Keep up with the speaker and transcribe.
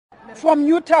from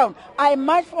Newtown. I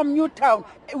marched from Newtown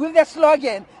with the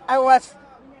slogan. I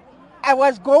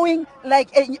was going like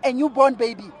a newborn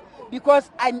baby because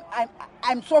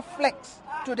I'm so flexed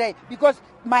today because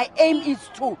my aim is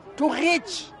to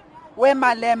reach where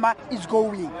Malema is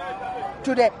going,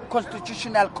 to the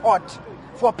Constitutional Court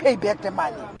for pay back the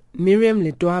money. Miriam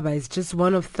Ledwaba is just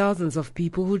one of thousands of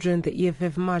people who joined the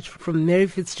EFF march from Mary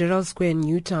Fitzgerald Square in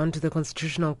Newtown to the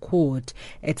Constitutional Court.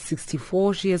 At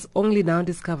 64, she has only now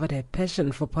discovered her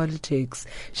passion for politics.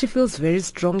 She feels very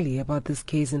strongly about this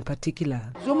case in particular.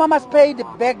 Zuma must pay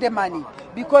back the money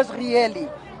because really,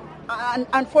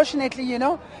 unfortunately,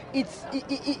 it's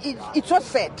so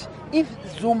sad if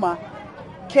Zuma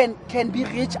can be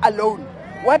rich alone.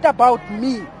 What about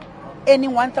me,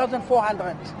 earning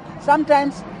 1,400?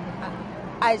 Sometimes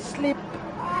I sleep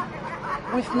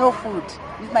with no food,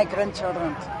 with my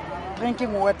grandchildren,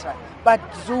 drinking water. But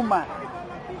Zuma,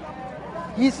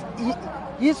 his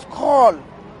crawl,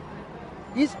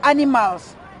 his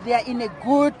animals, they are in a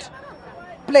good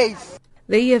place.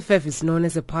 The EFF is known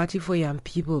as a party for young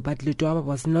people, but Ledwaba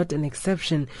was not an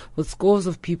exception, with scores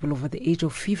of people over the age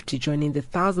of 50 joining the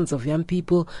thousands of young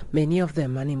people, many of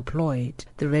them unemployed.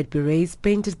 The Red Berets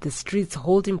painted the streets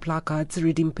holding placards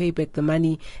reading "Pay back the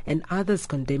money" and others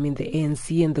condemning the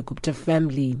ANC and the Gupta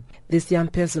family. This young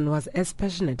person was as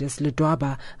passionate as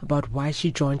Ledwaba about why she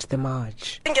joined the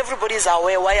march. I think everybody is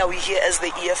aware why are we here as the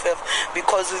EFF,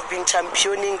 because we've been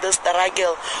championing the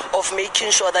struggle of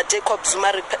making sure that Jacob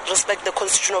Zuma respect the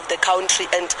constitution of the country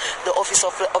and the office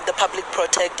of the public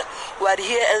protector. We are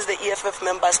here as the EFF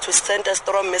members to send a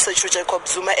strong message to Jacob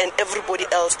Zuma and everybody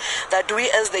else that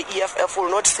we as the EFF will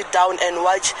not sit down and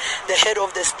watch the head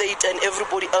of the state and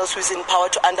everybody else who is in power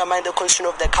to undermine the constitution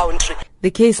of the country. The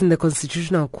case in the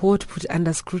Constitutional Court put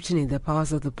under scrutiny the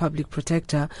powers of the public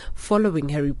protector following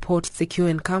her report Secure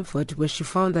and Comfort, where she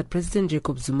found that President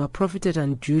Jacob Zuma profited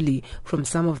unduly from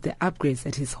some of the upgrades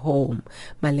at his home.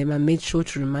 Malema made sure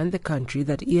to remind the country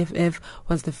that EFF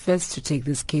was the first to take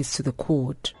this case to the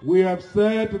court. We have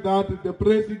said that the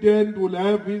president will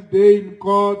have his day in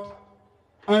court,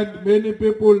 and many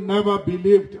people never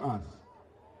believed us.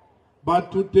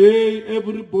 But today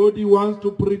everybody wants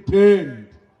to pretend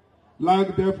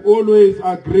like they've always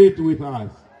agreed with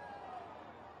us,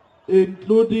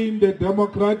 including the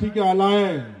Democratic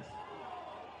Alliance,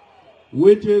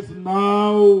 which is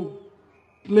now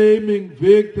claiming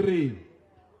victory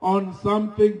on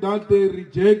something that they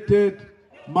rejected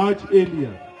much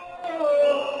earlier.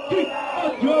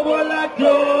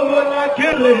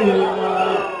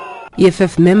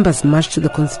 EFF members marched to the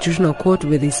Constitutional Court,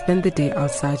 where they spent the day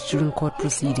outside during court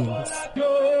proceedings.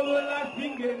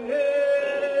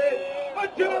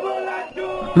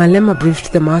 Malema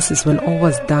briefed the masses when all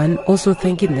was done, also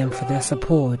thanking them for their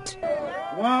support.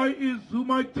 Why is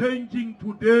Zuma changing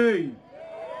today?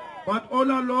 But all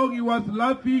along he was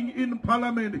laughing in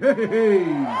parliament. Hey, hey, hey.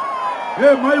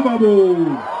 Hey, my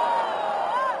babu.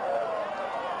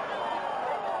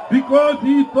 Because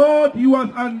he thought he was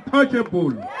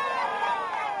untouchable.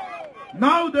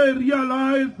 Now they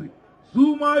realize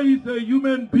Zuma is a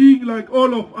human being like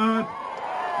all of us.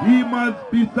 He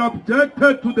must be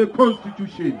subjected to the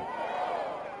Constitution.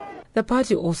 The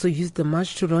party also used the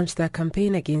march to launch their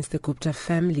campaign against the Gupta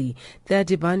family. They are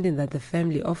demanding that the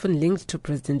family, often linked to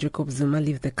President Jacob Zuma,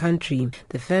 leave the country.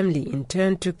 The family in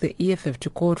turn took the EFF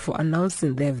to court for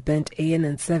announcing they have banned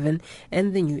ANN7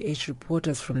 and the New Age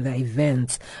reporters from their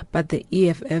events. But the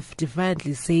EFF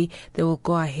defiantly say they will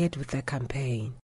go ahead with their campaign.